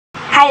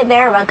Hi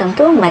there! Welcome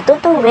to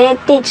Matuto with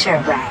Teacher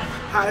Brian.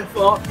 Hi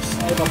folks!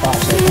 Ay,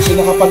 papasok. Kasi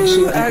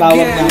nakapag-share ang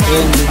tawag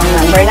natin. Ang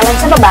number naman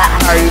sa baba.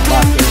 Harry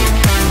Potter.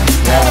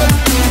 Yan.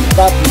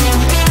 Tapi,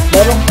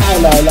 merong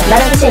paalala.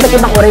 Meron kasi iba't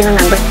ibang uri ng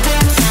number.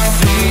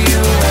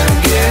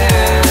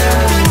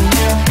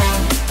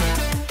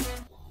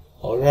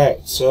 Alright,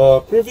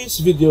 so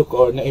previous video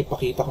ko,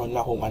 naipakita ko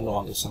na kung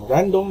ano ang isang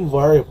random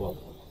variable.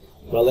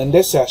 Well, in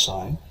this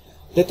session,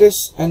 let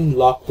us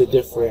unlock the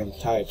different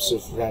types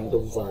of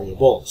random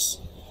variables.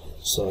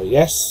 So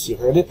yes, you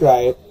heard it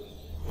right.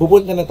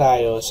 Pupunta na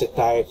tayo sa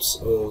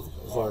types of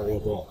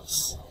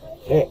variables.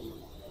 Okay.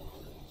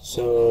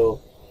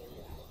 So,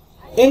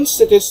 in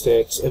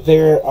statistics,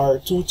 there are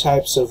two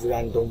types of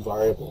random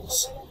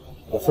variables.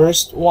 The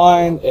first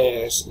one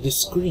is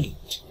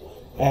discrete,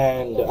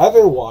 and the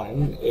other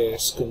one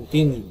is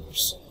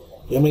continuous.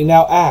 You may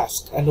now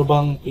ask, ano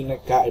bang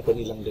pinagkaiba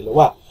nilang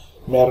dalawa?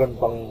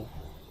 Meron bang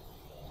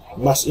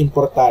mas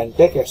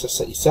importante kaysa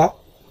sa isa?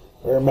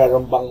 Or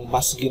meron bang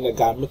mas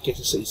ginagamit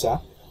kaysa sa isa?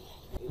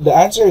 The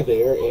answer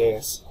there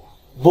is,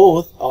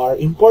 both are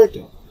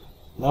important.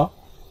 No?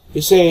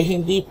 Kasi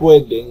hindi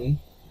pwedeng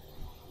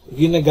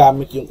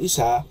ginagamit yung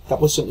isa,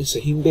 tapos yung isa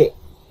hindi.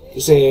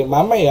 Kasi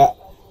mamaya,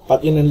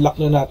 pag in-unlock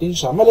na natin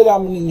siya,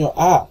 malalaman ninyo,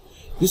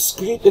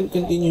 discrete and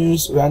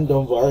continuous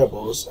random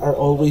variables are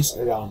always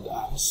around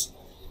us.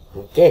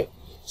 Okay,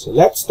 so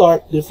let's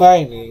start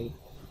defining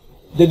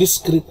the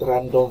discrete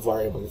random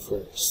variable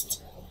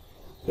first.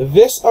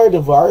 These are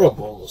the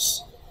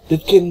variables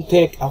that can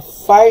take a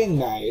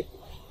finite,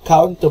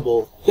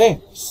 countable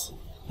things.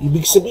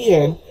 Ibig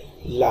sabihin,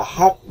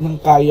 lahat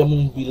ng kaya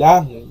mong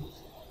bilangin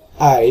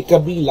ay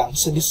kabilang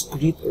sa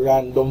discrete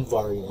random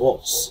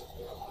variables.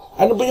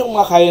 Ano ba yung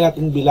mga kaya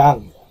nating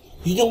bilangin?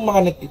 Yun yung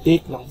mga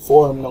nagtitake ng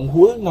form ng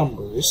whole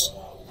numbers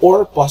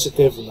or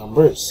positive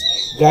numbers.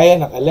 Gaya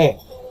ng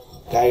alin?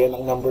 Gaya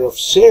ng number of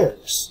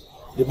shares.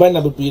 Diba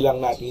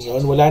nabibilang natin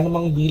yun? Wala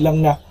namang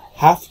bilang na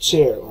half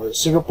share or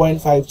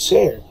 0.5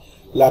 share.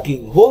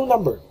 Laging whole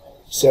number.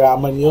 Sira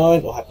man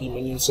yun o hati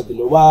man yun sa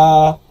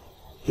dalawa,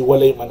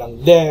 hiwalay man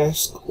ang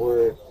desk,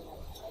 or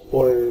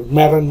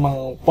meron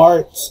mang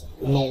parts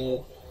nung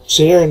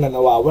share na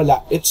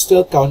nawawala, it's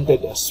still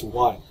counted as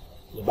one.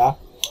 Diba?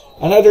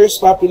 Another is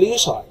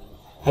population.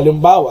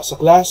 Halimbawa, sa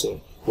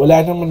klase, wala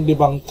naman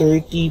dibang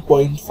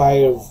 30.5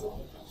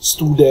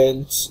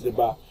 students,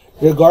 diba?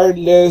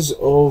 Regardless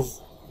of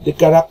the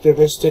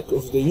characteristic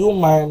of the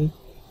human,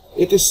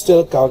 it is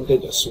still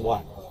counted as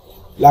one.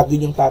 Lagi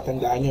niyong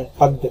tatandaan yun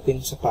pagdating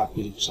sa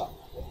population.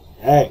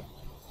 Okay.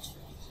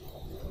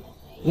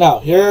 Now,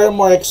 here are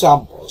more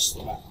examples.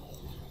 Diba?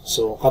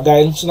 So,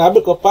 kagaya ng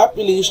sinabi ko,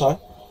 population,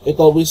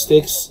 it always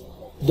takes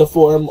the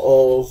form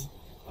of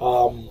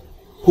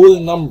whole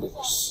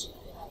numbers,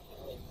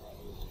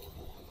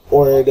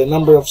 or the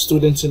number of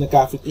students in a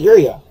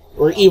cafeteria,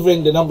 or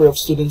even the number of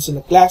students in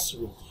a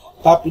classroom.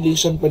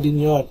 Population pa din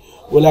yun.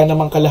 Wala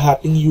namang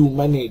kalahating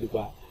human di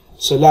ba?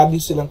 So, lagi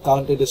silang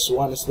counted as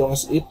one as long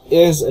as it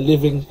is a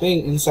living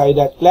thing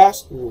inside that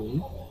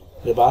classroom,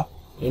 di ba?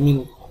 I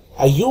mean,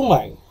 a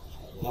human,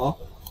 no?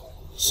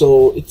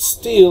 So, it's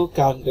still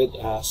counted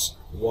as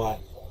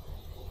one.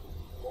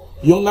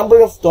 Yung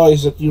number of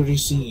toys that you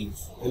receive,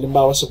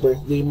 halimbawa sa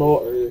birthday mo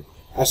or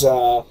as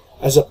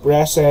a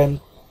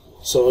present,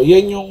 so,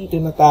 yan yung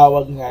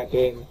tinatawag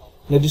natin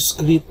na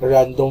discrete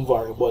random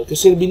variable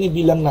kasi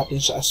binibilang natin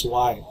siya as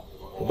one.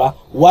 Diba?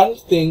 One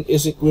thing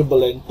is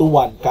equivalent to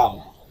one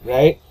count,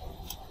 right?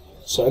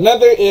 So,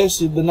 another is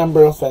the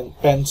number of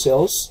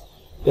pencils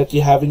that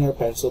you have in your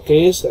pencil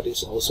case. That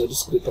is also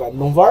discrete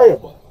random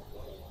variable.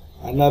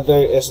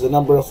 Another is the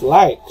number of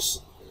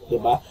likes.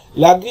 Diba?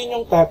 Lagi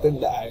niyong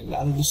tatandaan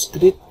na ang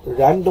discrete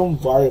random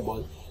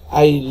variable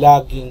ay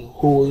laging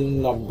whole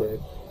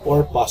number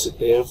or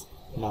positive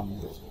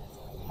number.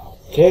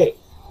 Okay.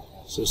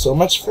 So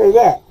much for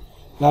that.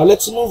 Now,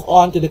 let's move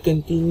on to the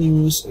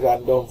continuous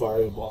random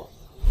variable.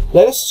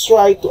 Let us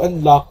try to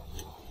unlock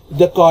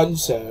the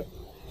concept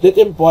that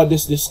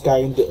embodies this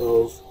kind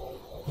of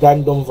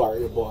random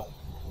variable.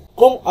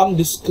 Kung ang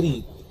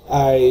discrete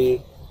ay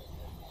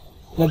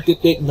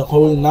nagtitake ng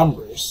whole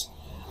numbers,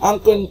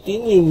 ang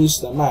continuous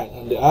naman,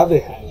 on the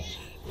other hand,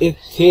 it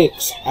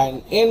takes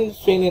an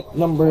infinite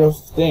number of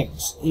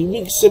things.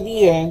 Ibig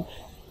sabihin,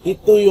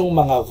 ito yung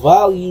mga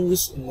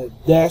values na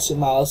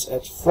decimals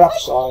at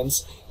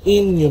fractions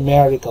in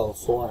numerical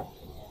form.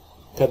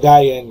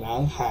 Kagaya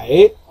ng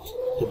height,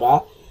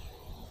 diba?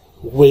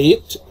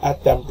 Weight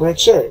at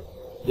temperature.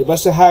 Diba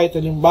sa height,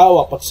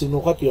 halimbawa, pag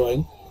sinukat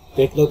yon,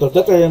 take note of the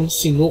term,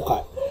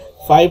 sinukat.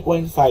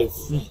 5.5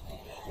 feet.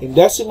 In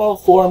decimal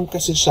form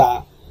kasi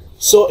siya,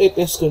 so it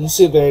is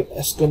considered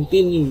as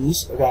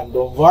continuous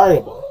random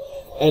variable.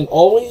 And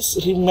always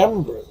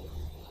remember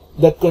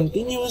that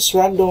continuous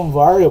random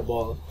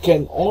variable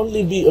can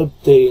only be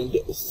obtained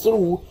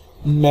through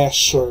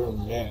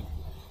measurement.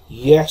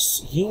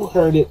 Yes, you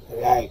heard it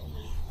right.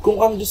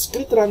 Kung ang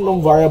discrete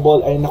random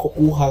variable ay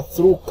nakukuha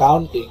through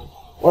counting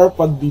or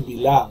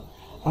pagbibilang,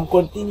 ang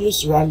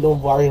continuous random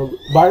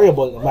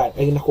variable naman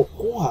ay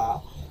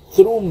nakukuha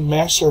through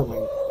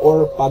measurement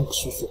or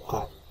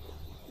pagsusukat.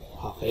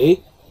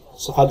 Okay?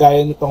 So,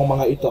 kagaya nitong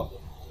mga ito.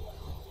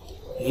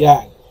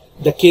 Yan.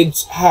 The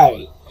kid's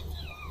height.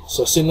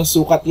 So,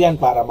 sinusukat yan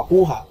para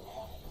makuha.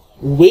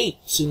 Weight,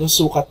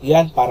 sinusukat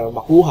yan para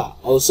makuha.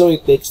 Also,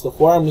 it takes the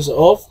forms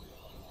of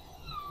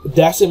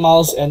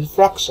decimals and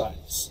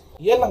fractions.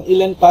 Yan ang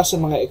ilan pa sa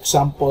mga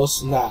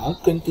examples ng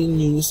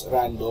continuous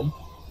random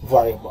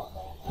variable.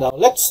 Now,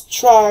 let's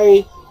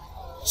try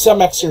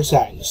some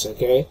exercise,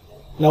 okay?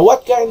 Now,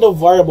 what kind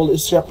of variable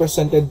is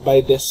represented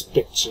by this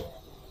picture?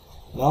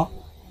 No?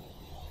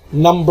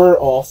 Number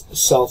of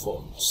cell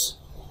phones.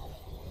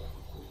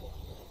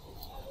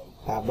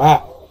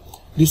 Tama.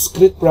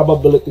 Discrete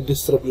probability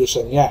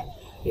distribution yan.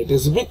 It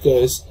is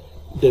because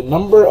the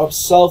number of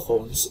cell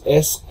phones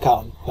is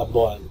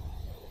countable.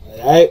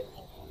 Alright?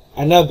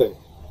 Another.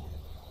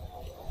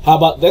 How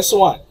about this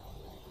one?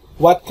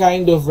 What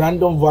kind of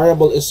random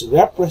variable is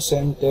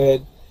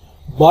represented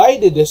by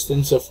the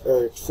distance of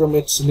Earth from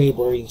its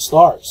neighboring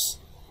stars?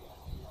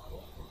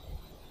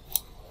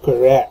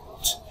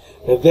 Correct.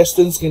 The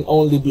distance can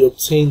only be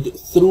obtained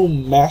through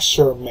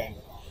measurement.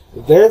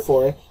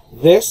 Therefore,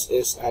 this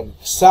is an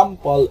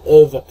example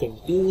of a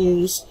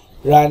continuous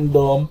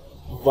random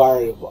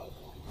variable.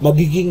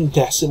 Magiging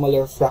decimal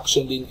or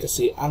fraction din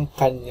kasi ang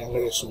kanyang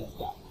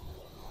resulta.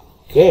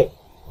 Okay.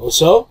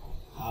 Also,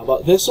 how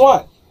about this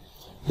one?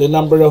 The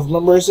number of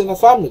members in a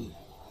family.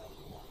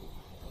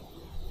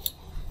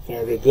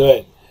 Very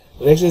good.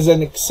 This is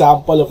an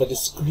example of a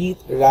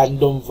discrete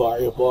random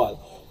variable.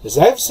 As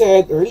I've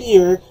said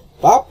earlier,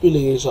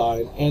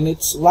 population and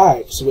its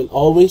likes will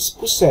always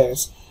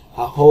possess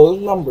a whole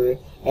number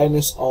and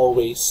is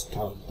always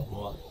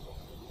countable.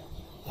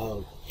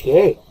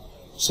 Okay.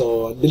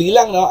 So, dali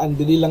lang, no? Ang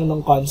dali lang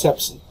ng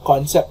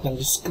concept ng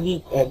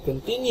discrete and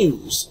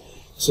continuous.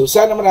 So,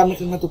 sana marami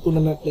kang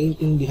natutunan at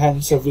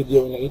naintindihan sa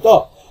video na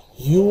ito.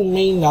 You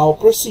may now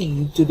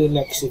proceed to the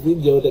next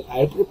video that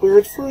I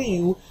prepared for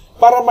you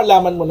para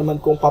malaman mo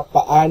naman kung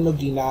paano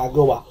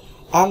ginagawa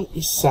ang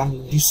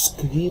isang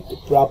discrete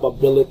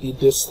probability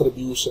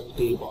distribution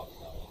table.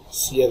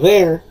 See you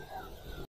there!